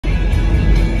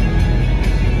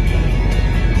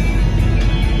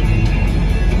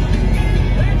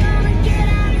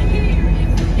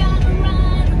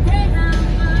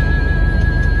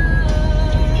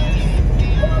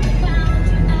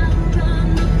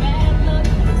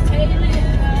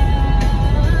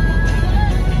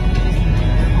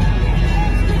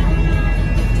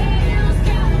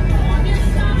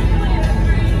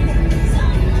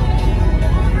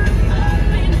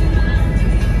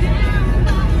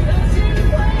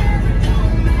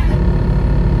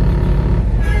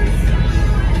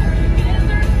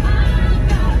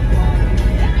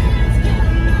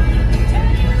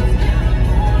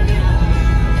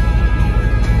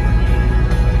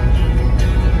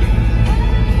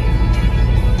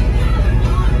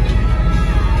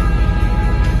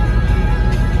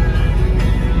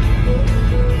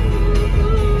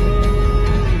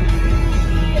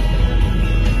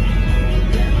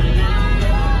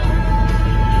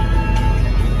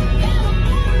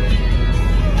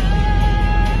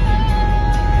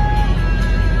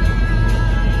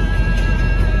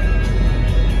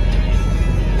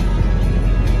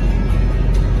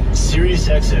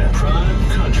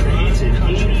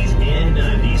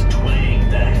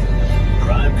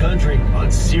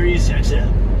Sirius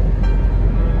XM.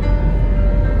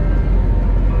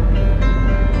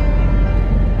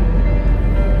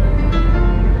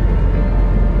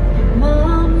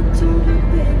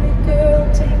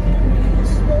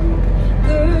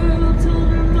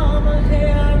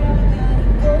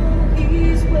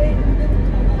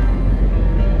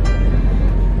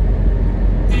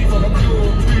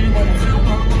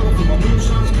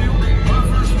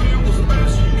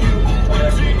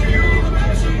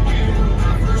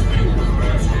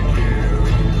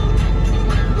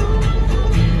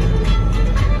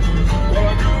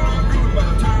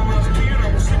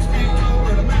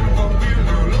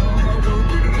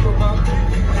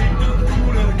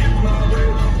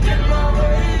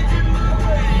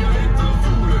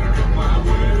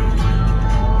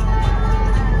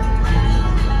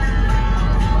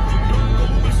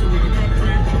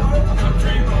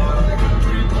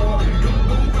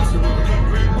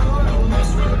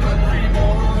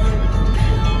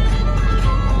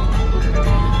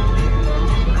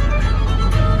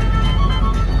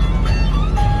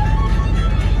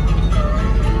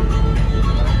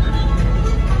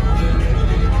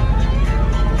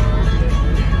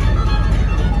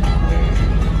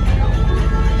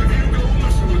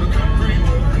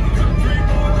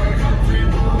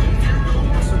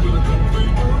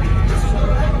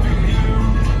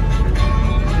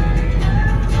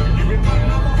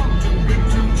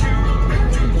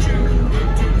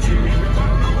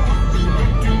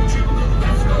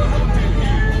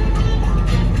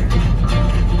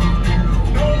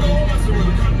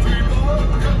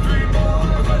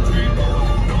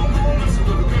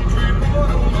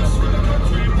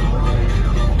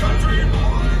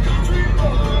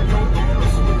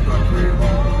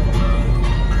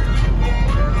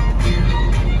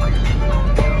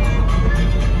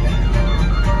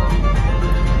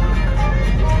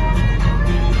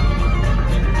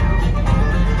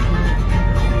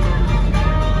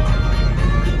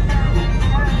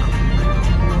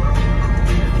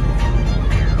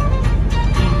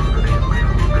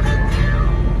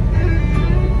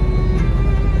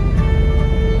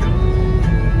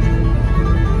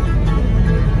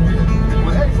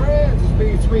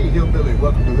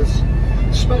 Welcome to this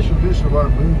special edition of our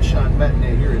Moonshine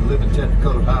Matinee here in North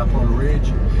Dakota, high up on the ridge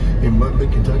in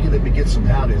Mudley, Kentucky. Let me get some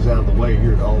howdies out of the way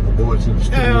here to all the boys in the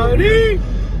studio. Howdy!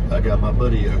 I got my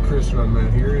buddy Chris running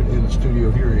around here in the studio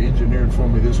here, engineering for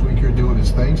me this week here, doing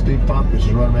his thing. Steve Pompous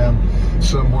is running around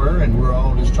somewhere, and we're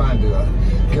all just trying to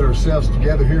get ourselves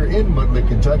together here in Mudley,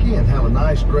 Kentucky, and have a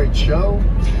nice, great show.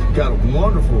 Got a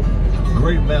wonderful,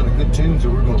 great amount of good tunes that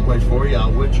we're going to play for you.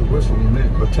 I'll wet your whistle in a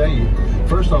minute, but tell you,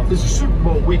 first off, this is Super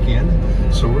Bowl weekend,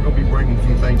 so we're going to be bringing a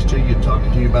few things to you, talking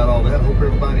to you about all that. Hope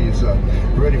everybody is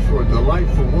ready for a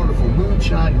delightful, wonderful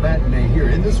Moonshine Matinee here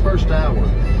in this first hour.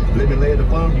 Let me lay it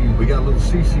upon you. We got a little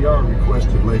CCR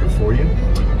requested later for you.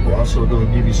 We're also going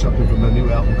to give you something from a new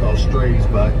album called Strays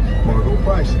by Margot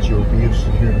Price that you'll be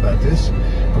interested in hearing about this.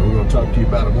 And we're going to talk to you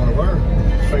about one of our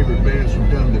favorite bands from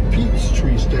down in the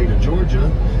Peachtree state of Georgia,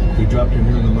 who dropped in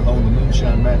here on the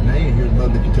Moonshine Matinee here in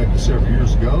Mudley, Kentucky several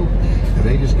years ago. And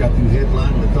they just got through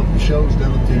headlining a couple of shows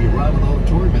down at the Rival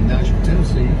Auditorium in Nashville,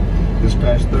 Tennessee this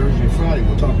past Thursday and Friday.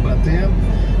 We'll talk about them.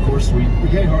 Of course, we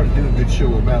can't hardly do a good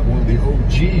show about one of the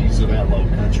OGs of outlaw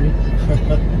country.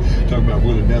 Talking about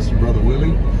Willie Nelson, Brother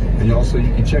Willie. And also,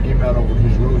 you can check him out over at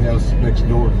his roadhouse next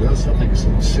door to us. I think it's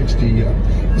in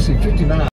 59.